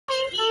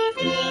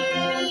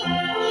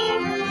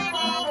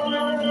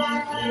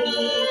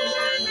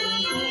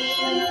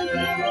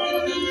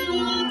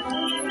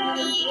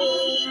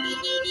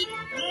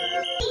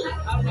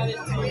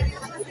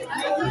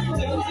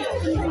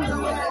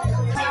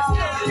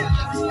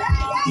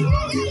This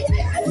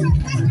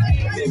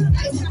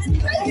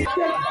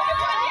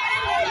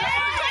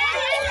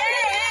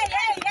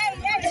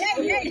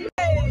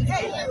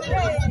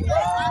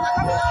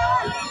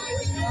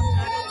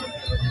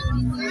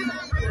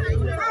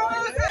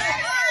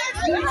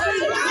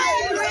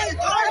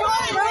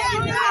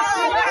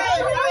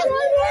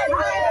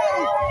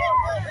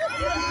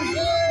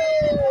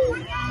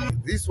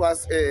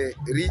was a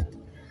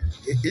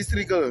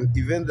historical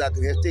event that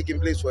has taken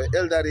place for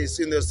elderly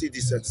senior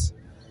citizens.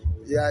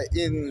 Yeah,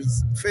 in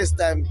first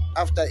time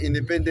after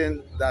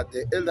independence that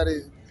the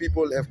elderly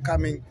people have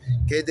coming,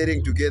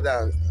 gathering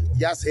together,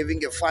 just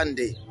having a fun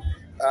day.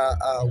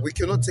 We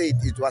cannot say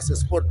it was a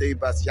sport day,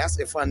 but just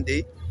a fun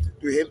day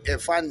to have a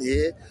fun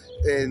here.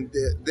 And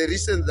the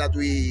reason that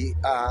we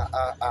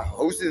are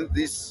hosting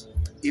this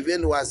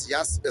event was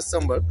just a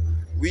symbol.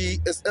 We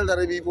as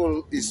elderly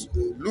people is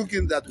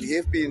looking that we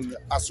have been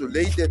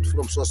isolated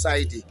from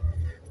society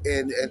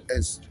and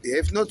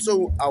have not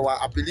shown our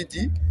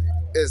ability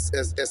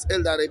as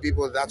elderly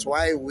people. That's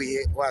why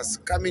we was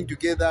coming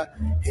together,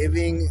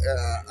 having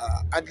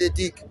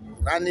athletic,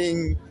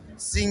 running,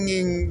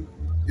 singing.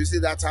 You see,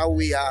 that's how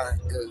we are.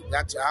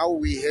 That's how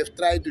we have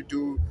tried to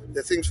do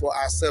the things for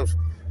ourselves,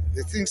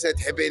 the things that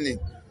happening.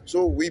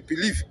 So we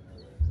believe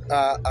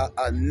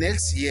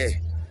next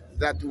year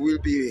that we'll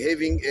be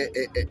having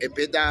a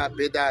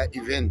better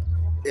event.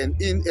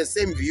 And in the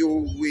same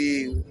view,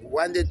 we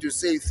wanted to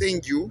say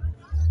thank you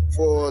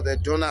for the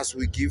donors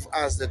we give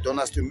us, the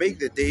donors to make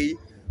the day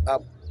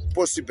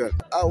possible.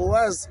 I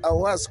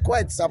was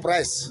quite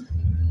surprised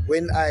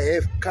when I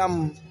have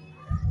come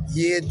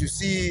here to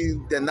see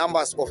the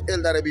numbers of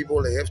elderly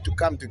people have to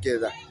come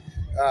together.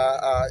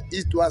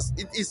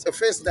 It is the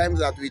first time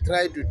that we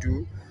try to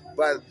do,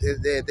 but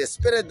the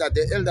spirit that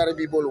the elderly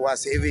people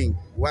was having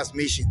was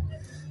missing.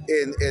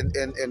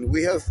 And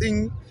we have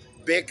think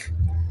back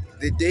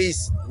the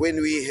days when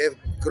we have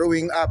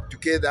growing up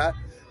together,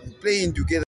 playing together.